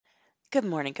Good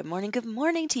morning, good morning, good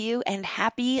morning to you, and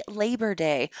happy Labor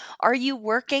Day. Are you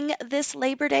working this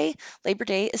Labor Day? Labor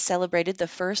Day is celebrated the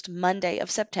first Monday of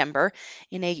September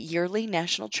in a yearly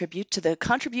national tribute to the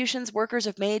contributions workers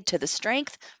have made to the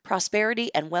strength,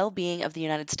 prosperity, and well being of the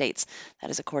United States. That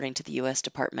is according to the U.S.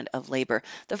 Department of Labor.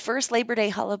 The first Labor Day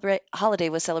holiday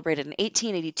was celebrated in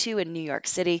 1882 in New York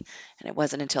City, and it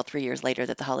wasn't until 3 years later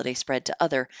that the holiday spread to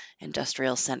other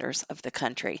industrial centers of the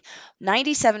country.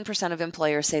 97% of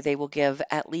employers say they will give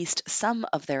at least some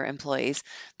of their employees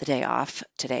the day off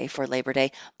today for Labor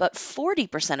Day, but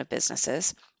 40% of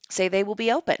businesses say they will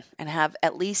be open and have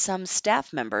at least some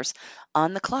staff members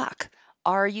on the clock.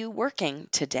 Are you working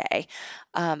today?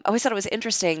 I always thought it was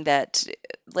interesting that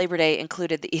Labor Day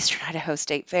included the Eastern Idaho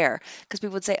State Fair because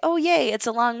people would say, oh, yay, it's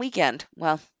a long weekend.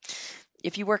 Well,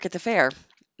 if you work at the fair,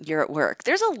 you're at work.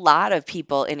 There's a lot of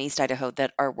people in East Idaho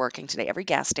that are working today. Every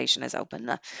gas station is open.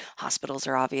 The hospitals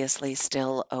are obviously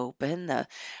still open. The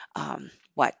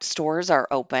stores are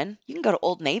open. You can go to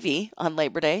Old Navy on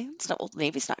Labor Day. It's not Old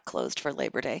Navy's not closed for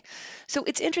Labor Day. So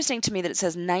it's interesting to me that it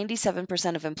says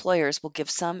 97% of employers will give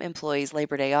some employees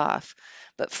Labor Day off,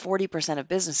 but 40% of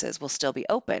businesses will still be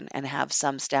open and have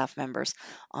some staff members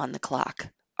on the clock.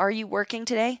 Are you working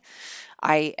today?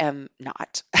 I am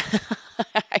not.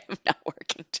 I am not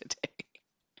working today.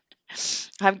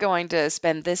 I'm going to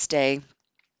spend this day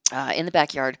in the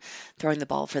backyard throwing the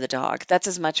ball for the dog. That's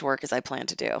as much work as I plan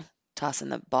to do. Tossing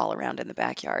the ball around in the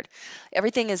backyard.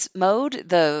 Everything is mowed.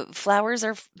 The flowers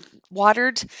are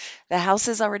watered. The house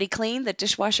is already clean. The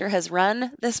dishwasher has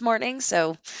run this morning.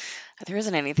 So there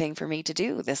isn't anything for me to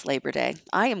do this Labor Day.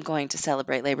 I am going to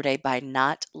celebrate Labor Day by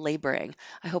not laboring.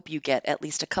 I hope you get at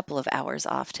least a couple of hours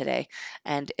off today.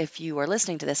 And if you are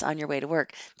listening to this on your way to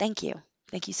work, thank you.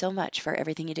 Thank you so much for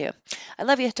everything you do. I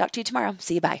love you. Talk to you tomorrow.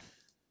 See you. Bye.